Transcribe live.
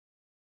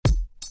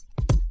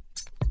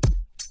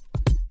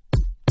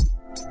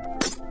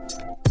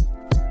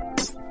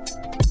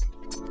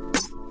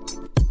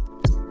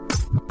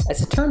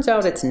turns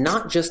out it's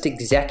not just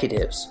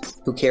executives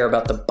who care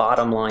about the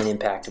bottom line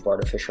impact of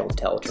artificial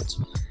intelligence.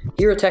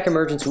 Here at Tech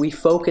Emergence, we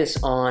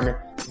focus on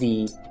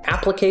the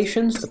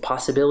applications, the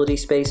possibility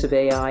space of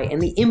AI,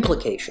 and the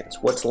implications,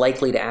 what's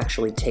likely to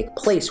actually take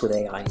place with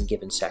AI in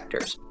given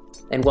sectors.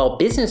 And while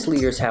business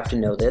leaders have to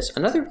know this,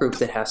 another group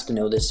that has to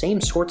know the same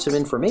sorts of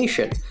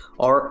information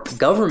are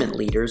government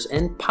leaders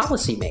and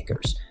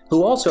policymakers,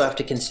 who also have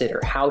to consider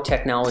how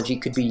technology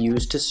could be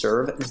used to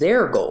serve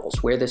their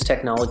goals, where this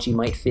technology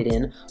might fit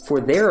in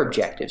for their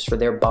objectives, for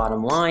their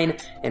bottom line,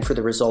 and for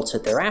the results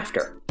that they're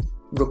after.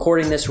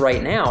 Recording this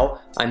right now,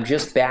 I'm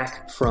just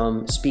back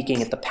from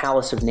speaking at the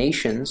Palace of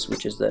Nations,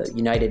 which is the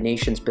United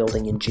Nations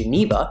building in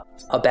Geneva,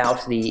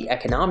 about the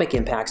economic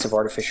impacts of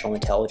artificial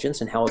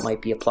intelligence and how it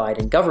might be applied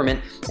in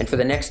government. And for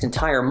the next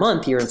entire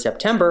month here in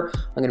September,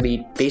 I'm going to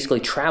be basically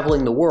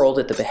traveling the world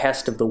at the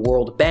behest of the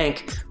World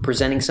Bank,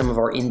 presenting some of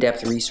our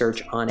in-depth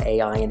research on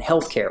AI in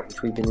healthcare,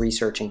 which we've been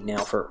researching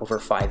now for over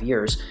 5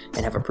 years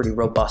and have a pretty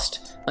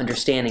robust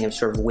understanding of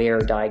sort of where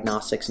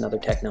diagnostics and other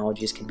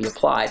technologies can be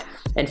applied.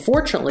 And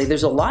fortunately,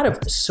 there's a lot of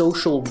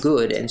social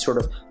good and sort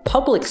of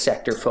public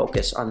sector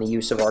focus on the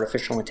use of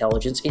artificial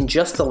intelligence in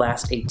just the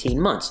last 18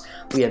 months.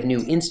 We have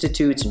new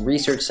institutes and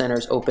research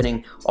centers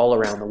opening all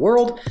around the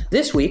world.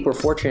 This week, we're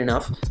fortunate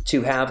enough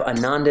to have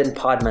Anandan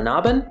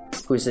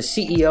Padmanabhan, who is the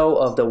CEO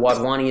of the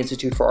Wadhwani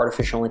Institute for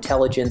Artificial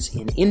Intelligence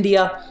in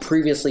India.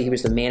 Previously, he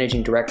was the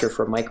managing director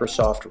for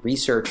Microsoft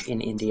Research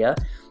in India.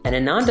 And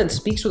Anandan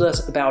speaks with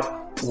us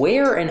about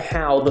where and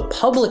how the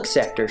public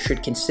sector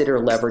should consider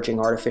leveraging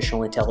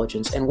artificial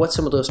intelligence and what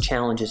some of those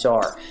challenges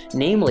are,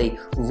 namely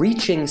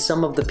reaching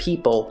some of the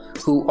people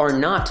who are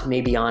not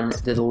maybe on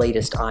the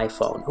latest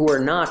iPhone, who are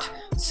not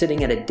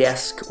sitting at a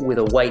desk with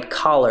a white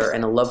collar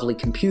and a lovely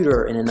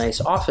computer in a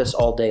nice office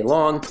all day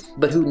long,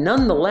 but who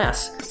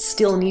nonetheless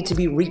still need to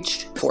be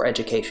reached for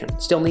education,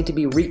 still need to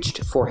be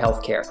reached for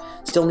healthcare,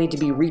 still need to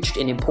be reached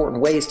in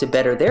important ways to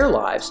better their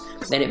lives,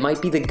 and it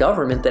might be the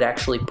government that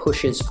actually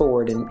pushes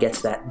forward and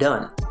gets that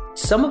done.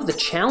 Some of the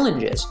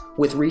challenges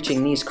with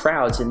reaching these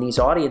crowds and these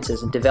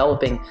audiences and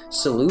developing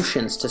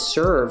solutions to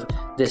serve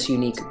this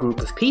unique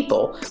group of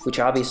people, which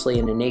obviously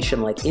in a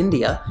nation like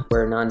India,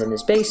 where Anandan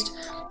is based,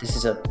 this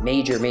is a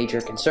major,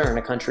 major concern,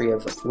 a country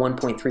of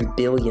 1.3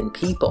 billion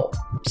people.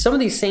 Some of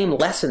these same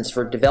lessons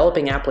for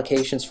developing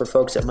applications for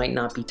folks that might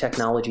not be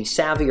technology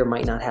savvy or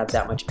might not have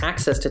that much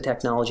access to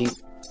technology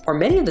are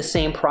many of the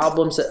same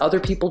problems that other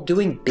people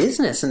doing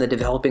business in the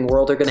developing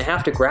world are going to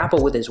have to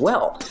grapple with as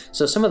well.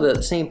 So some of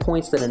the same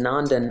points that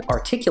Anandan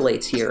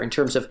articulates here in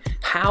terms of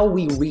how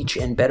we reach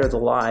and better the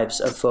lives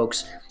of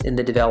folks in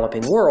the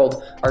developing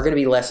world are going to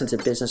be lessons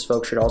that business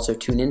folks should also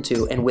tune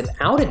into. And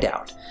without a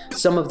doubt,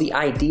 some of the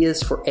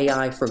ideas for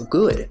AI for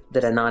good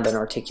that Anandan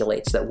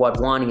articulates that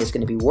Wadhwani is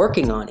going to be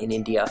working on in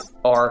India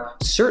are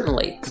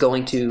certainly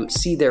going to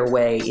see their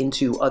way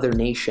into other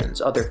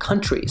nations, other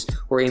countries.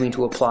 We're aiming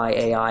to apply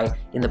AI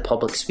in the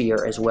public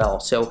sphere as well.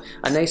 So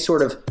a nice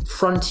sort of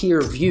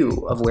frontier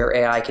view of where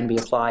AI can be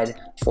applied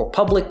for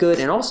public good,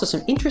 and also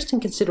some interesting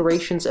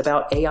considerations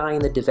about AI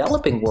in the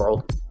developing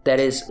world that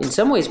is in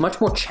some ways much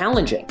more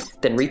challenging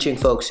than reaching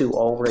folks who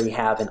already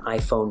have an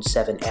iPhone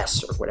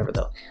 7S or whatever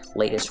the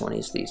latest one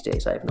is these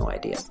days. I have no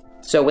idea.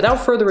 So without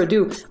further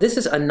ado, this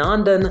is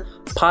Anandan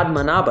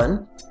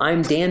Padmanabhan.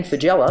 I'm Dan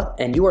Faggella,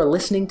 and you are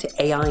listening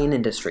to AI in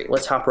Industry.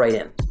 Let's hop right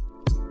in.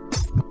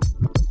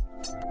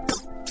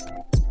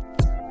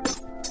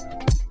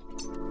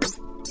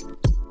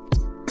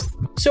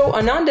 So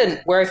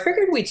Anandan, where I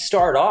figured we'd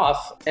start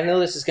off, I know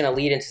this is going to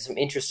lead into some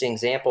interesting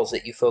examples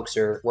that you folks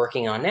are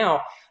working on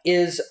now,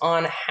 is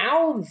on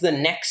how the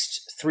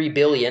next 3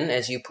 billion,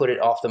 as you put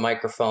it off the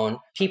microphone,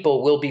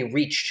 people will be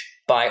reached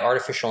by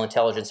artificial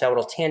intelligence, how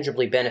it'll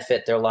tangibly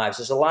benefit their lives.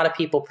 There's a lot of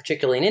people,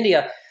 particularly in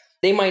India,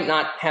 they might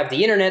not have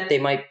the internet, they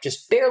might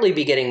just barely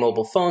be getting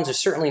mobile phones, they're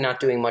certainly not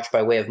doing much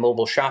by way of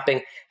mobile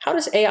shopping. How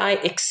does AI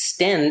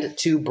extend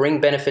to bring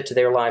benefit to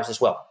their lives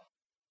as well?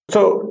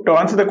 So to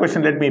answer the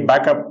question, let me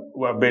back up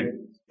a bit.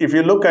 If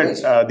you look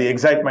at the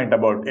excitement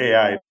about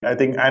AI, I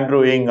think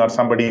Andrew Ng or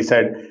somebody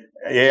said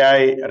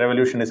AI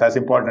revolution is as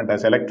important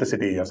as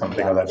electricity or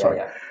something of that sort.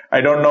 Yeah.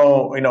 I don't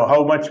know,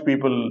 how much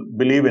people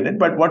believe in it,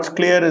 but what's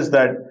clear is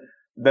that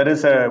there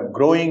is a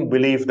growing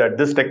belief that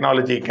this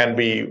technology can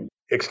be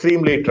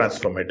extremely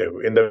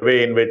transformative in the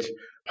way in which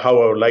how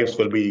our lives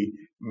will be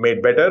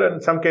made better. And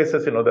in some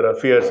cases, there are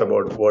fears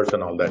about wars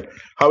and all that.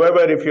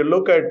 However, if you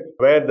look at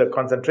where the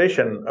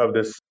concentration of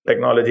this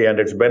technology and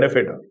its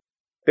benefit,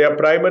 they are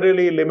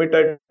primarily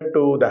limited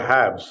to the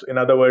haves. In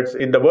other words,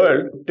 in the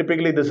world,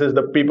 typically this is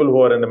the people who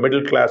are in the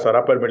middle class or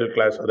upper middle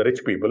class or the rich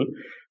people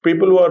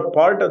who are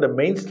part of the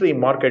mainstream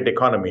market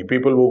economy,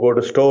 people who go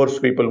to stores,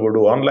 people who do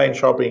online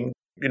shopping,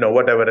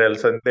 whatever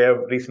else, and they have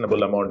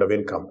reasonable amount of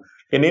income.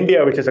 In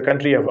India, which is a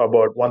country of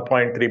about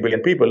 1.3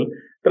 billion people,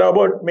 there are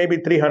about maybe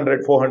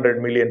 300,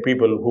 400 million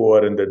people who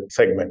are in the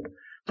segment.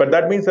 But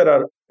that means there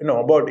are,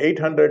 about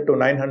 800 to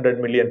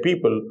 900 million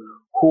people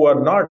who are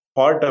not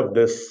part of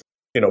this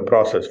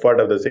process, part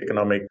of this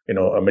economic,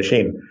 a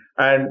machine.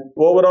 And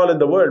overall in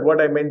the world,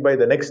 what I meant by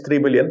the next 3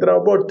 billion, there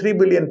are about 3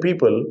 billion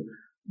people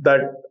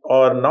that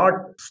are not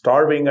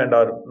starving and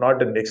are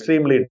not in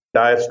extremely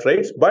dire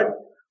straits, but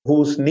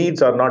whose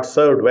needs are not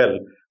served well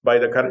by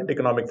the current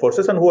economic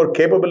forces and whose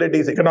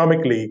capabilities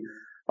economically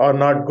are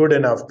not good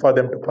enough for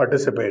them to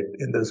participate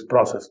in this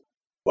process.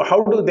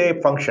 How do they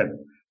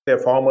function? They're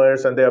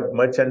farmers and they're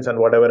merchants and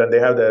whatever, and they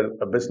have their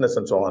business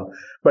and so on.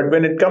 But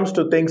when it comes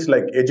to things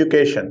like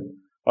education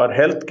or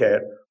healthcare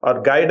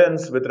or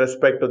guidance with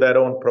respect to their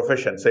own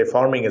profession, say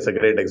farming is a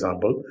great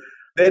example,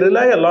 they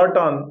rely a lot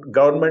on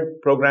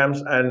government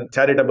programs and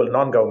charitable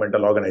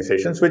non-governmental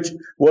organizations, which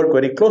work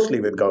very closely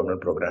with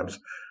government programs.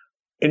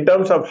 In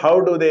terms of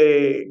how do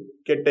they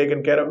get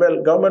taken care of?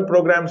 Well, government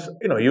programs,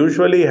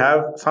 usually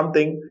have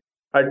something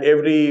at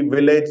every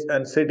village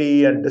and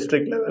city and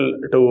district level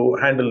to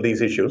handle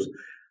these issues.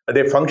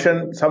 They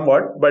function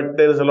somewhat, but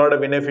there is a lot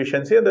of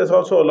inefficiency and there's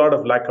also a lot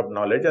of lack of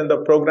knowledge. And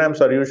the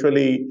programs are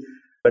usually,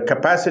 the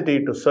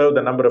capacity to serve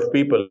the number of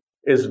people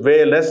is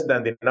way less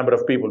than the number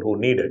of people who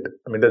need it.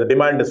 I mean, the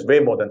demand is way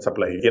more than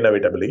supply,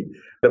 inevitably.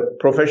 The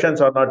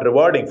professions are not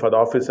rewarding for the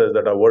officers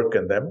that are work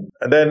in them.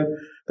 And then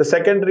the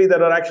secondary,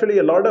 there are actually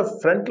a lot of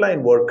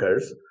frontline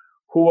workers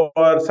who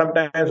are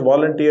sometimes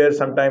volunteers,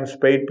 sometimes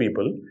paid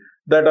people,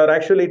 that are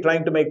actually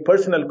trying to make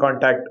personal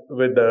contact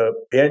with the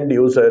end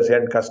users,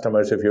 end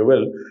customers, if you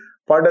will.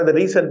 Part of the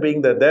reason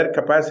being that their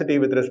capacity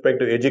with respect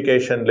to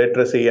education,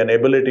 literacy, and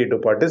ability to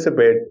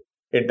participate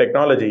in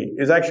technology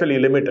is actually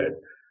limited.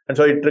 And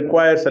so it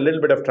requires a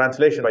little bit of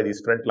translation by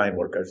these frontline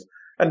workers.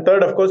 And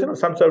third, of course,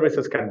 some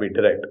services can be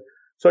direct.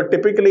 So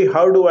typically,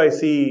 how do I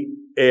see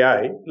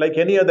AI, like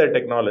any other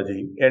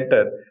technology,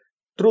 enter?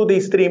 Through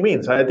these three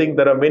means. I think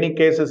there are many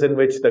cases in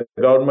which the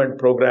government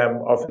program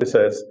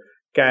officers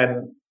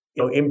can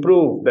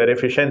improve their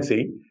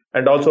efficiency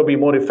and also be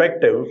more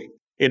effective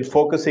in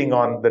focusing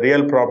on the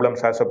real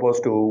problems as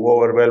opposed to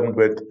overwhelmed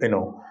with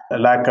a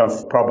lack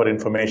of proper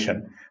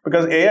information.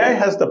 Because AI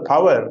has the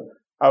power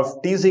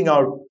of teasing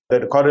out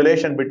the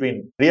correlation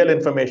between real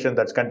information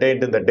that's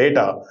contained in the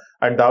data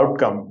and the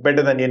outcome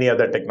better than any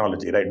other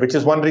technology, right? Which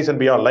is one reason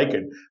we all like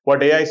it.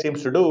 What AI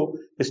seems to do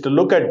is to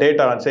look at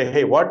data and say,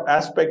 hey, what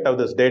aspect of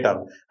this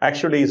data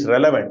actually is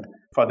relevant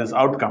for this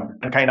outcome,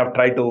 and kind of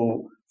try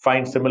to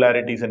find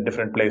similarities in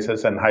different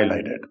places and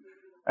highlight it.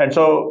 And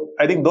so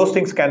I think those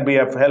things can be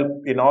of help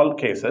in all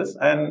cases.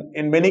 And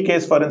in many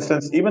cases, for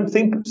instance, even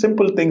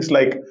simple things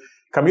like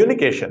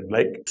communication,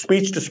 like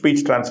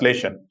speech-to-speech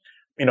translation,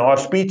 or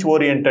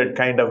speech-oriented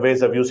kind of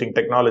ways of using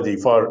technology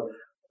for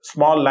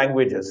small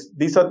languages.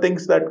 These are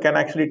things that can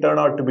actually turn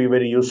out to be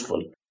very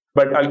useful.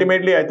 But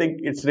ultimately, I think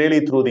it's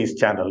really through these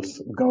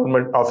channels,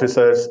 government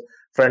officers,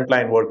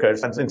 frontline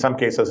workers, and in some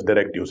cases,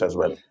 direct use as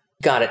well.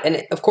 Got it.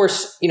 And of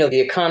course,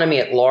 the economy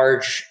at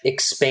large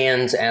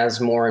expands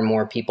as more and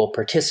more people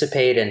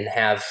participate and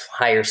have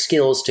higher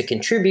skills to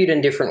contribute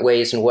in different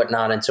ways and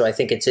whatnot. And so I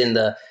think it's in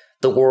the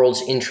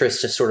world's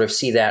interest to sort of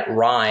see that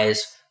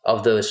rise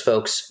of those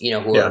folks,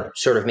 who are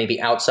sort of maybe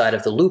outside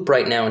of the loop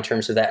right now in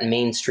terms of that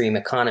mainstream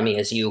economy,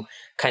 as you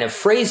kind of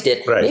phrased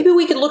it. Right. Maybe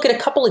we could look at a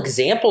couple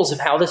examples of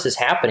how this is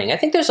happening. I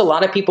think there's a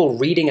lot of people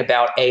reading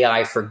about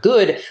AI for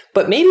good,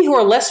 but maybe who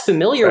are less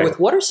familiar with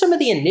what are some of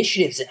the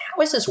initiatives and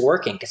how is this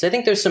working? Because I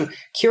think there's some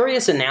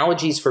curious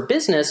analogies for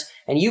business,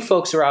 and you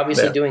folks are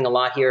obviously doing a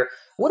lot here.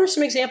 What are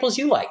some examples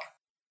you like?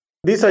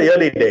 These are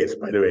early days,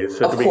 by the way.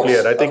 So to be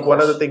clear, I think one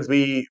of the things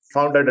we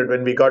found out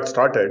when we got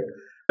started,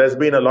 there's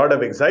been a lot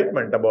of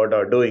excitement about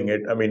our doing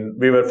it. I mean,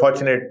 we were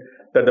fortunate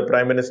that the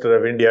Prime Minister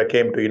of India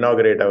came to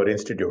inaugurate our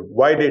institute.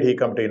 Why did he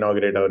come to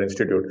inaugurate our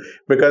institute?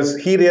 Because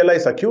he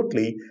realized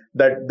acutely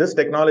that this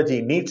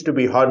technology needs to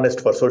be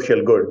harnessed for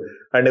social good.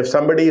 And if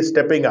somebody is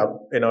stepping up,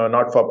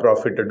 not for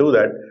profit to do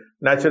that,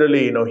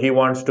 naturally, he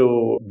wants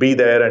to be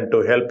there and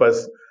to help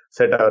us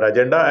set our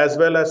agenda, as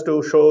well as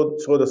to show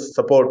the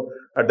support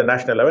at the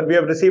national level. We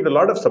have received a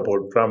lot of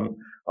support from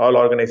all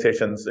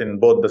organizations in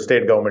both the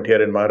state government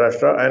here in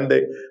Maharashtra and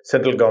the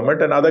central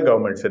government and other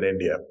governments in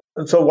India.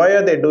 And so why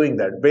are they doing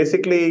that?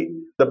 Basically,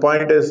 the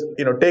point is,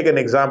 take an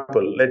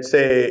example, let's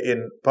say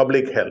in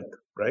public health,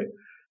 right?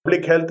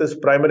 Public health is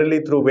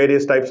primarily through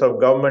various types of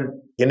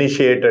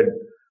government-initiated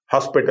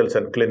hospitals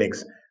and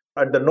clinics.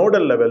 At the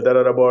nodal level, there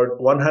are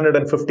about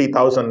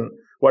 150,000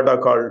 what are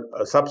called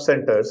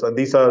sub-centers, and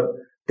these are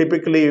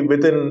typically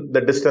within the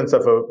distance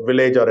of a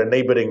village or a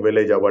neighboring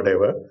village or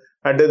whatever.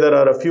 And then there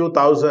are a few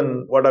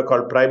thousand what are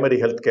called primary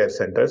healthcare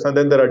centers, and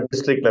then there are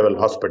district level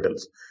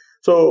hospitals.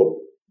 So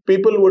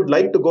people would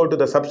like to go to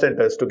the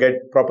sub-centers to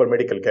get proper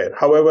medical care.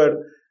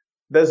 However,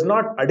 there's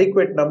not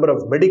adequate number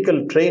of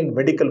trained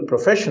medical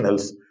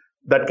professionals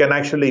that can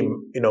actually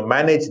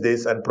manage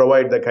this and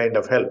provide the kind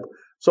of help.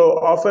 So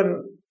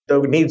often the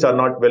needs are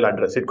not well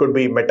addressed. It could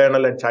be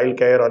maternal and child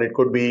care, or it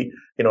could be,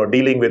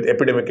 dealing with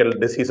epidemical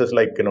diseases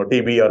like,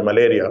 TB or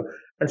malaria.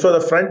 And so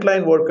the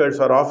frontline workers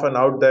are often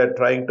out there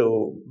trying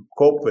to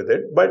cope with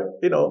it, but,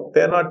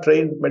 they're not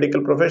trained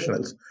medical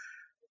professionals.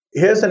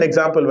 Here's an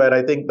example where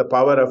I think the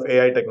power of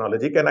AI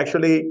technology can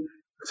actually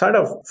sort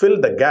of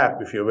fill the gap,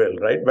 if you will,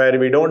 right? Where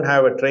we don't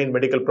have a trained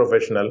medical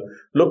professional,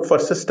 look for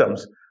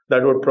systems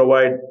that would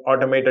provide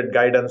automated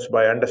guidance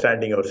by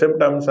understanding your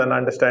symptoms and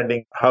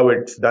understanding how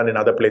it's done in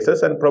other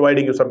places and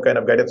providing you some kind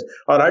of guidance,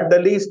 or at the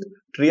least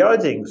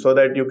triaging so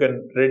that you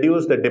can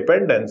reduce the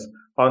dependence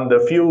on the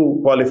few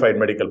qualified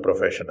medical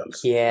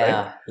professionals.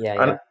 Yeah, right?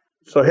 yeah. And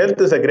so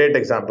health is a great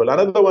example.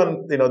 Another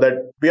one,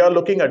 that we are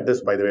looking at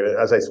this, by the way,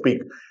 as I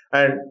speak.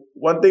 And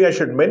one thing I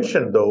should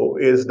mention, though,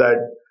 is that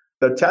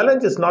the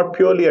challenge is not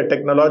purely a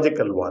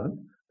technological one.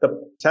 The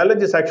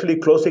challenge is actually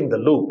closing the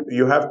loop.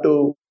 You have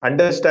to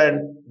understand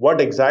what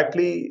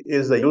exactly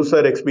is the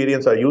user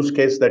experience or use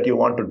case that you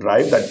want to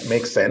drive that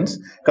makes sense.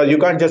 Because you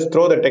can't just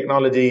throw the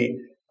technology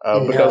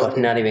because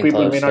not even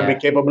people close, may not be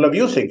capable of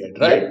using it,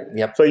 right?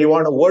 Yep. So you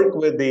want to work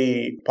with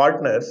the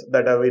partners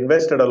that have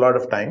invested a lot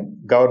of time,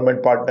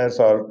 government partners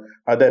or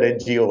other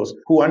NGOs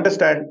who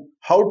understand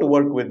how to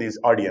work with these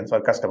audience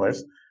or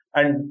customers.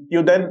 And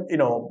you then,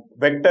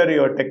 vector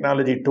your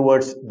technology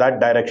towards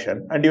that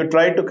direction. And you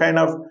try to kind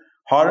of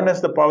harness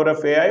the power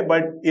of AI,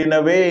 but in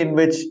a way in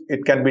which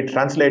it can be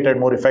translated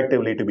more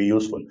effectively to be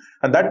useful.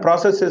 And that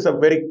process is a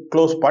very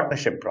close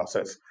partnership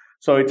process.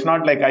 So it's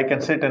not like I can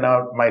sit in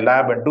my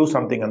lab and do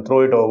something and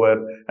throw it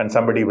over and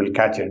somebody will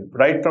catch it.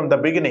 Right from the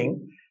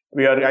beginning,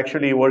 we are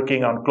actually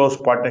working on close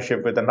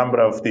partnership with a number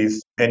of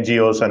these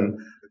NGOs and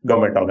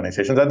government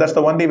organizations. And that's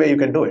the only way you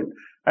can do it.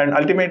 And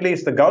ultimately,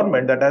 it's the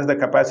government that has the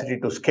capacity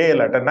to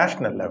scale at a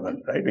national level,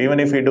 right?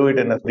 Even if you do it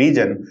in a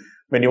region,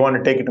 when you want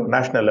to take it to a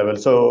national level.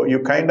 So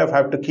you kind of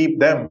have to keep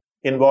them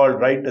involved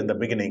right in the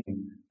beginning.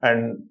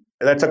 And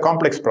that's a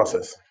complex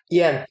process.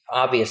 Yeah,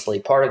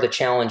 obviously. Part of the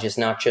challenge is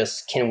not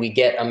just can we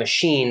get a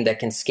machine that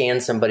can scan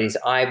somebody's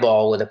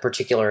eyeball with a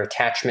particular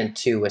attachment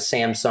to a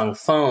Samsung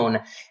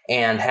phone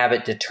and have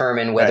it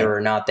determine whether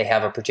or not they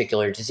have a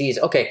particular disease.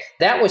 Okay,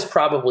 that was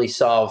probably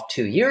solved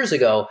 2 years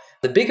ago.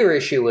 The bigger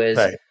issue is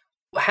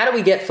how do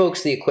we get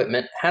folks the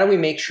equipment? How do we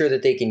make sure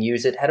that they can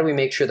use it? How do we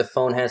make sure the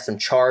phone has some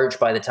charge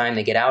by the time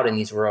they get out in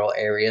these rural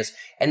areas?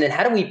 And then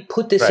how do we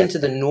put this into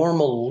the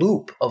normal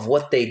loop of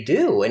what they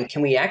do? And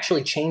can we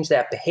actually change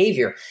that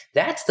behavior?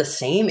 That's the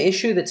same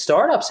issue that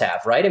startups have,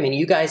 right? I mean,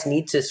 you guys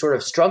need to sort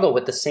of struggle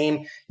with the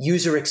same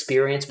user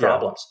experience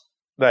problems.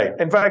 Right.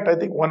 In fact, I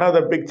think one of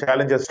the big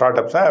challenges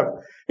startups have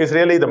is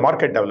really the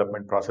market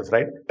development process,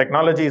 right?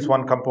 Technology is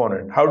one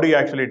component. How do you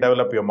actually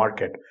develop your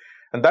market?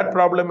 And that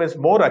problem is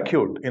more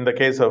acute in the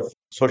case of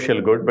social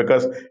good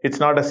because it's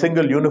not a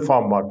single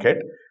uniform market.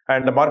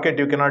 And the market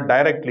you cannot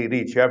directly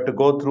reach. You have to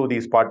go through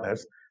these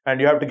partners and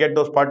you have to get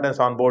those partners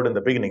on board in the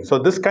beginning. So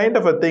this kind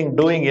of a thing,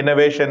 doing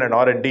innovation and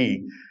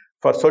R&D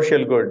for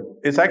social good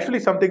is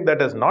actually something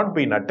that has not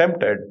been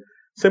attempted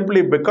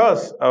simply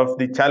because of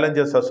the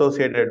challenges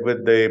associated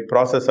with the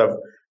process of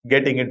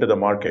getting into the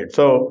market.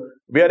 So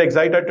we are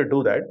excited to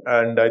do that.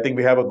 And I think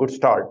we have a good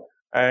start.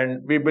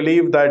 And we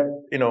believe that,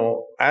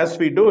 as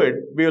we do it,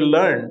 we'll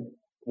learn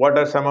what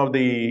are some of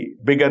the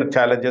bigger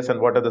challenges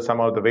and what are some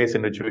of the ways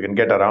in which we can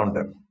get around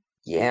them.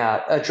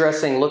 Yeah,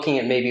 looking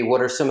at maybe what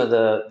are some of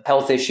the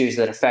health issues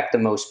that affect the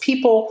most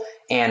people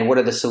and what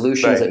are the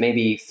solutions that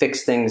maybe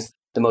fix things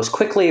the most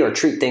quickly or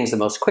treat things the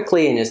most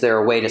quickly. And is there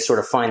a way to sort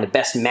of find the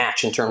best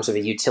match in terms of a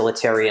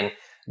utilitarian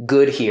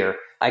good here?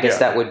 I guess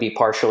that would be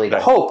partially the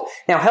hope.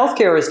 Now,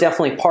 healthcare is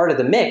definitely part of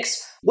the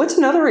mix. What's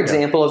another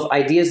example of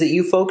ideas that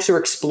you folks are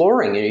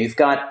exploring? You've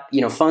got,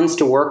 funds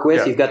to work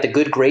with. You've got the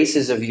good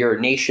graces of your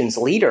nation's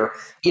leader.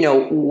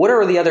 What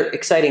are the other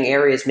exciting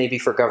areas maybe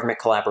for government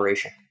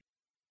collaboration?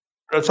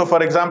 So,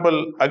 for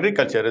example,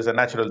 agriculture is a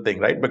natural thing,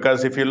 right?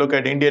 Because if you look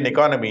at Indian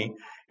economy,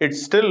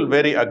 it's still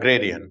very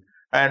agrarian.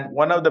 And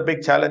one of the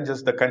big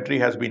challenges the country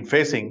has been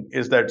facing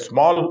is that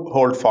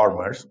smallhold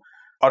farmers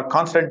are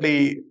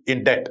constantly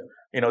in debt,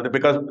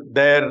 because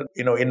their,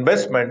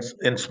 investments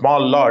in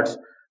small lots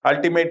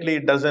ultimately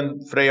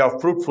doesn't fray off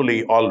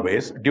fruitfully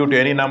always due to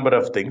any number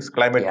of things,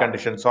 climate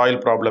conditions, soil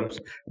problems,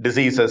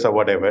 diseases or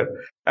whatever.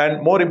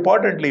 And more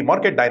importantly,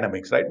 market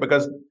dynamics, right?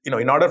 Because,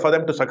 in order for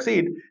them to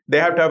succeed, they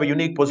have to have a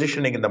unique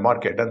positioning in the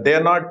market and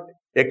they're not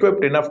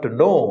equipped enough to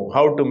know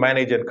how to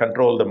manage and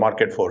control the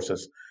market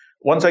forces.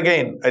 Once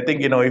again, I think,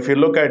 if you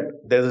look at,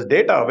 there's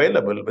data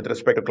available with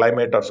respect to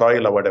climate or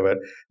soil or whatever,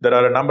 there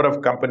are a number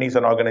of companies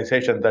and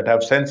organizations that have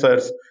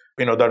sensors,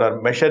 that are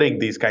measuring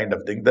these kind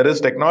of things. There is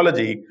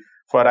technology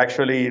for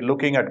actually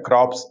looking at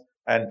crops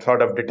and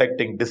sort of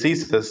detecting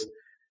diseases.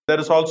 There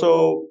is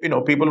also,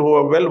 people who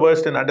are well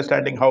versed in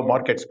understanding how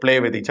markets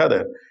play with each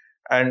other.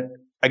 And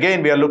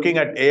again, we are looking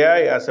at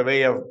AI as a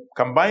way of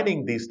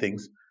combining these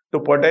things to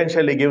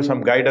potentially give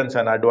some guidance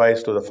and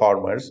advice to the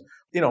farmers,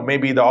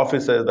 maybe the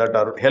officers that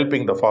are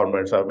helping the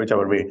farmers or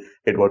whichever way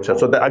it works out.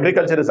 So the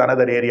agriculture is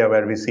another area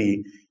where we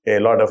see a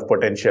lot of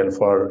potential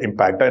for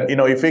impact. And,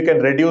 if we can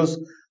reduce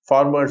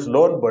farmers'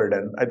 loan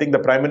burden, I think the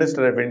Prime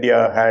Minister of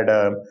India had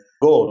a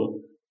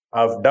goal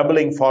of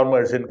doubling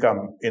farmers'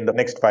 income in the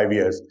next 5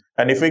 years.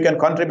 And if we can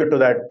contribute to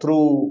that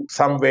through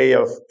some way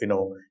of,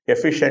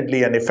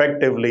 efficiently and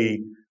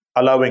effectively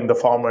allowing the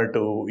farmer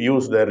to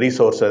use their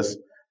resources,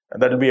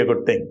 that will be a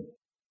good thing.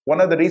 one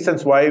of the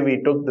reasons why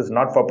we took this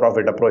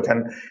not-for-profit approach,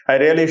 and I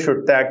really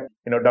should thank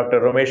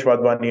Dr. Ramesh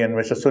Wadhwani and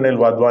Mr. Sunil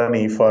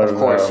Wadhwani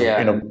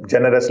for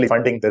generously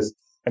funding this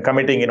and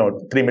committing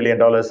 $3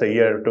 million a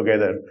year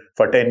together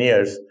for 10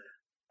 years.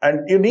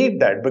 And you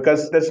need that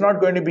because there's not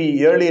going to be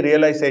yearly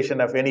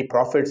realization of any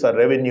profits or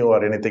revenue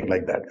or anything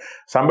like that.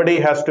 Somebody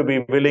has to be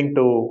willing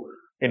to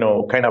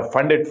kind of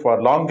fund it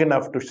for long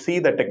enough to see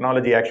the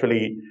technology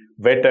actually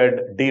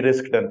vetted,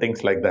 de-risked, and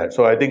things like that.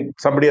 So I think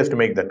somebody has to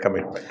make that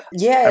commitment.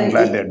 Yeah, I'm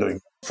glad they're doing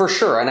it. For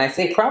sure. And I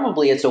think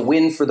probably it's a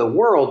win for the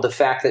world, the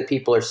fact that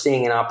people are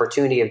seeing an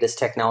opportunity of this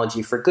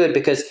technology for good,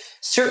 because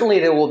certainly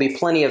there will be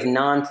plenty of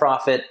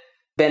nonprofit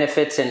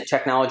benefits and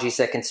technologies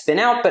that can spin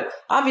out. But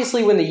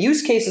obviously when the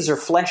use cases are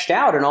fleshed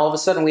out and all of a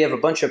sudden we have a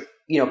bunch of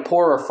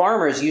poorer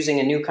farmers using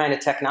a new kind of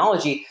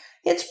technology,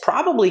 it's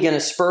probably going to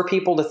spur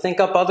people to think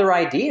up other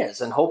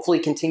ideas and hopefully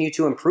continue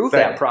to improve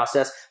that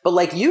process. But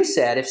like you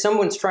said, if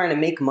someone's trying to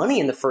make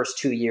money in the first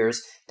 2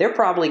 years, they're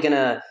probably going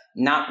to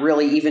not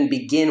really even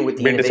begin with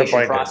the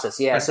innovation process.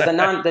 Yeah. So the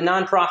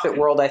nonprofit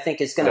world, I think,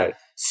 is going to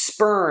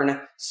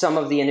spurn some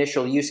of the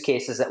initial use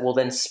cases that will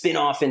then spin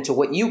off into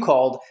what you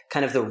called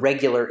kind of the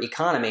regular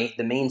economy,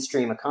 the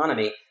mainstream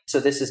economy. So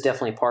this is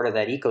definitely part of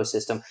that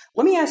ecosystem.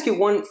 Let me ask you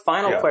one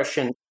final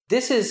question.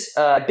 This is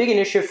a big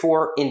initiative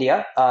for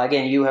India.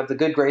 Again, you have the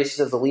good graces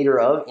of the leader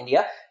of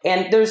India.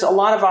 And there's a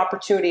lot of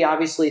opportunity,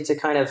 obviously, to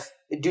kind of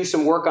do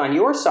some work on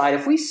your side.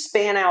 If we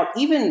span out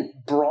even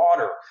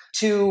broader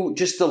to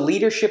just the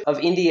leadership of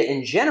India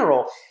in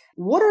general,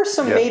 what are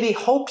some maybe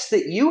hopes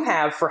that you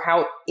have for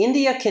how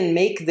India can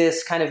make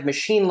this kind of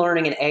machine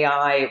learning and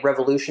AI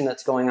revolution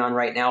that's going on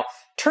right now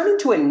turn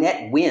into a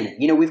net win?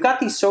 We've got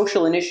these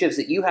social initiatives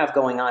that you have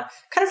going on.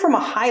 Kind of from a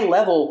high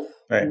level,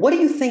 what do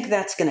you think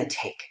that's going to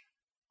take?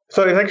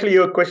 So actually,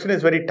 your question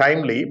is very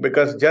timely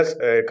because just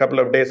a couple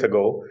of days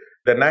ago,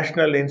 the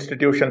National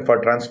Institution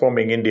for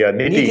Transforming India,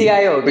 NITI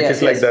Aayog, which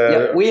is like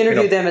the... we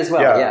interviewed them as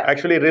well.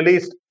 Actually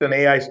released an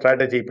AI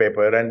strategy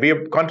paper, and we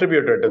have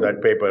contributed to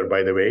that paper,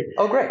 by the way.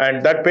 Oh, great.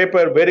 And that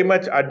paper very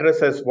much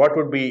addresses what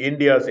would be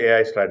India's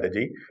AI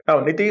strategy. Now,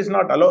 NITI is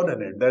not alone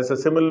in it. There's a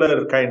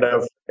similar kind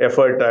of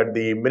effort at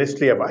the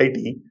Ministry of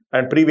IT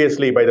and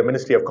previously by the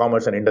Ministry of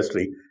Commerce and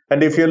Industry.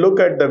 And if you look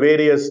at the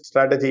various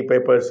strategy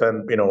papers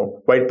and,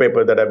 white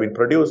paper that have been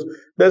produced,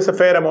 there's a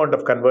fair amount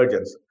of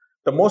convergence.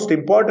 The most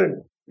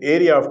important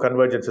area of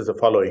convergence is the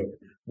following.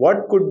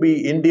 What could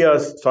be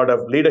India's sort of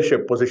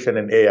leadership position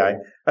in AI?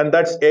 And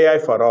that's AI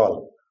for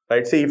all,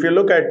 right? See, if you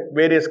look at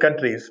various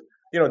countries,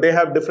 they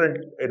have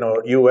different,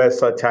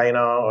 US or China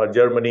or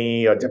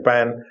Germany or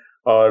Japan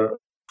or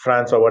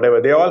France or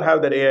whatever. They all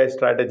have their AI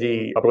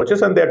strategy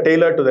approaches and they're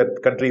tailored to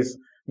that country's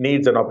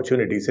needs and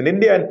opportunities. In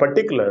India in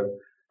particular,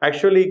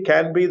 actually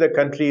can be the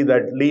country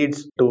that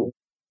leads to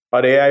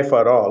our AI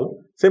for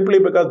all, simply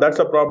because that's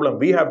a problem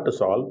we have to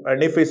solve.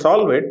 And if we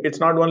solve it, it's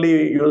not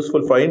only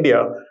useful for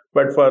India,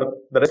 but for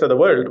the rest of the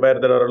world where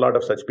there are a lot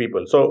of such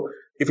people. So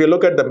if you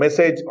look at the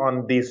message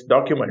on these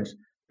documents,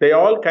 they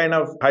all kind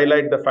of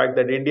highlight the fact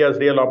that India's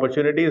real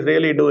opportunity is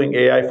really doing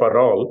AI for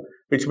all,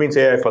 which means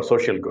AI for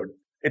social good.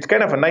 It's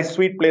kind of a nice,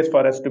 sweet place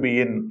for us to be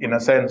in a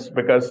sense,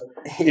 because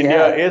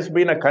India has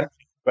been a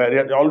country where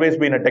it has always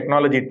been a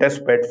technology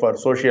test bed for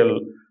social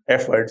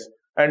efforts.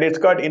 And it's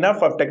got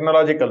enough of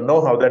technological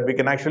know-how that we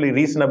can actually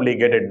reasonably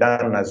get it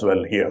done as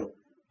well here.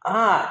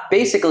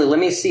 Basically, let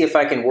me see if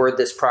I can word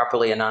this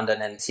properly,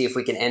 Anandan, and see if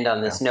we can end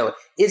on this note.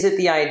 Is it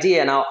the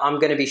idea, and I'm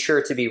going to be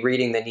sure to be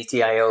reading the NITI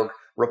Aayog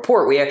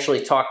report. We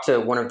actually talked to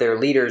one of their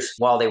leaders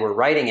while they were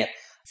writing it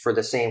for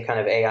the same kind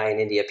of AI in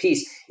India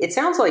piece. It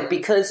sounds like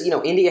because,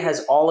 India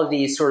has all of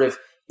these sort of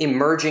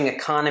emerging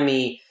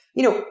economy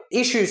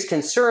issues,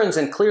 concerns,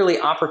 and clearly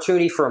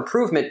opportunity for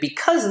improvement.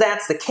 Because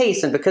that's the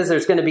case, and because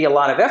there's going to be a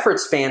lot of effort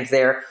spanned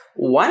there,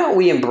 why don't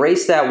we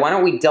embrace that? Why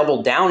don't we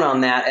double down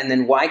on that? And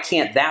then why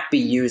can't that be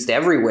used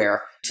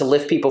everywhere to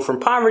lift people from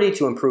poverty,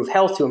 to improve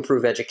health, to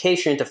improve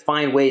education, to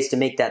find ways to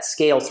make that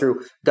scale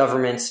through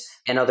governments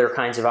and other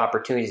kinds of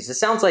opportunities? It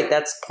sounds like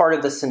that's part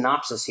of the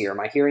synopsis here. Am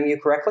I hearing you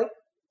correctly?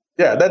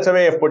 Yeah, that's a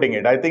way of putting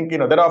it. I think,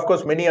 there are, of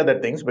course, many other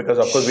things because,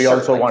 of course, we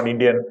also want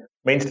Indian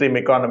mainstream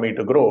economy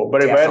to grow.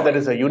 But where there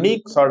is a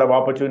unique sort of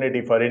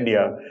opportunity for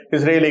India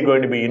is really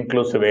going to be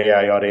inclusive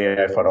AI or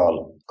AI for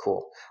all.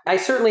 Cool. I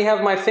certainly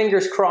have my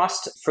fingers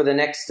crossed for the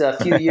next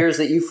few years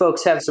that you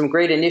folks have some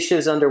great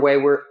initiatives underway.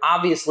 We're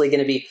obviously going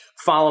to be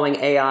following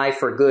AI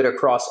for good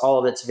across all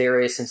of its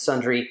various and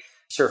sundry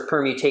sort of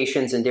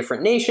permutations in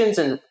different nations,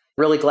 and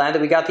really glad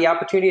that we got the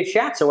opportunity to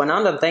chat. So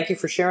Anandan, thank you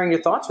for sharing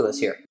your thoughts with us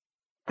here.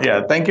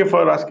 Yeah, thank you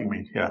for asking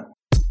me. Yeah.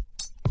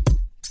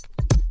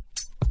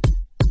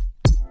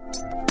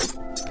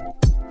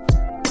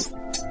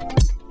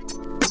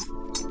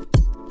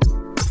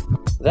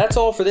 That's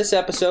all for this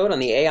episode on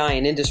the AI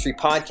and Industry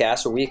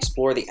podcast, where we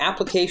explore the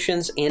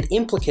applications and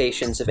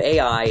implications of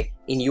AI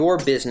in your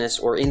business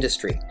or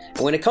industry.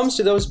 And when it comes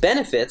to those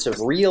benefits of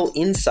real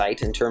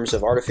insight in terms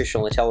of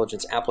artificial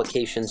intelligence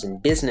applications in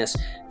business,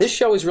 this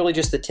show is really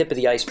just the tip of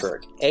the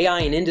iceberg.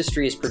 AI and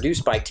Industry is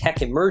produced by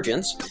Tech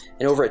Emergence,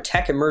 and over at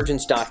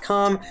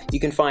techemergence.com, you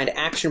can find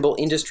actionable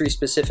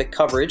industry-specific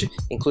coverage,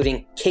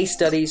 including case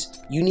studies,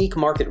 unique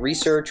market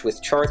research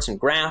with charts and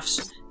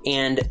graphs,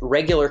 and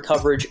regular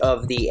coverage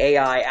of the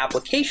AI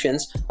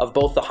applications of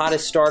both the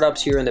hottest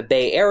startups here in the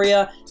Bay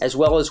Area, as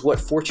well as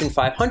what Fortune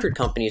 500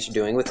 companies are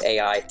doing with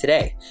AI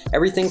today.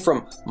 Everything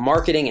from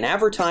marketing and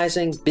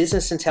advertising,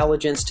 business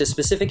intelligence, to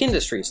specific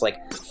industries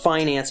like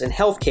finance and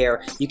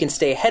healthcare. You can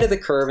stay ahead of the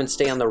curve and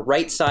stay on the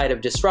right side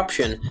of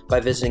disruption by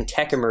visiting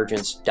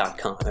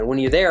techemergence.com. And when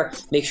you're there,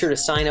 make sure to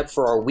sign up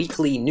for our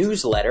weekly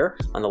newsletter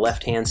on the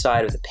left-hand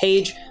side of the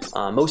page.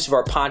 Most of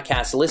our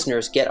podcast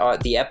listeners get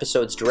the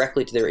episodes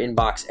directly to their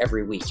inbox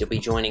every week. You'll be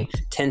joining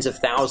tens of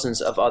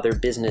thousands of other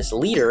business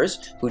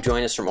leaders who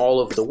join us from all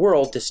over the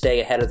world to stay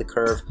ahead of the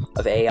curve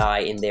of AI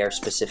in their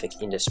specific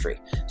industry.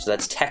 So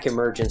that's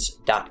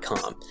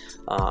techemergence.com.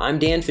 I'm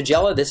Dan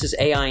Faggella. This is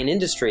AI and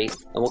Industry,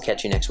 and we'll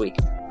catch you next week.